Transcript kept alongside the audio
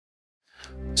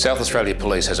South Australia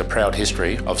Police has a proud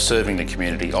history of serving the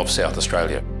community of South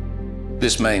Australia.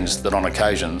 This means that on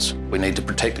occasions we need to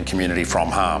protect the community from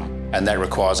harm, and that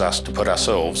requires us to put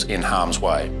ourselves in harm's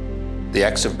way. The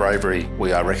acts of bravery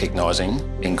we are recognising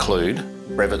include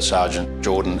Brevet Sergeant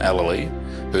Jordan Alley,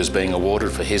 who is being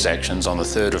awarded for his actions on the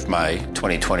 3rd of May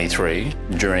 2023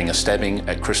 during a stabbing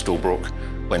at Crystal Brook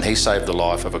when he saved the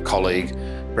life of a colleague,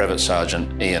 Brevet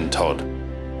Sergeant Ian Todd.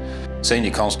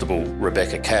 Senior Constable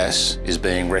Rebecca Cass is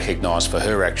being recognised for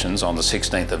her actions on the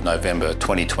 16th of November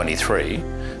 2023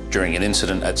 during an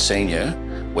incident at Senior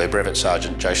where Brevet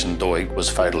Sergeant Jason Doig was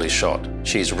fatally shot.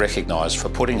 She is recognised for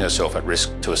putting herself at risk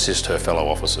to assist her fellow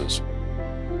officers.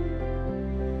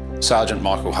 Sergeant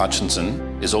Michael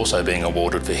Hutchinson is also being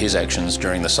awarded for his actions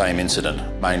during the same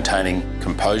incident, maintaining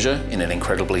composure in an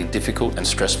incredibly difficult and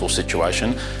stressful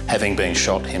situation, having been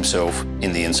shot himself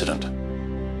in the incident.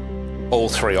 All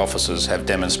three officers have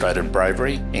demonstrated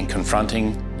bravery in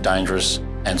confronting dangerous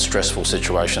and stressful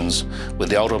situations with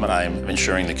the ultimate aim of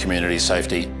ensuring the community's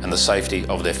safety and the safety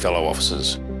of their fellow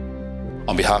officers.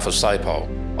 On behalf of SAPOL,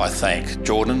 I thank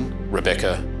Jordan,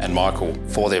 Rebecca and Michael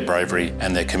for their bravery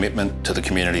and their commitment to the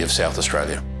community of South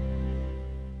Australia.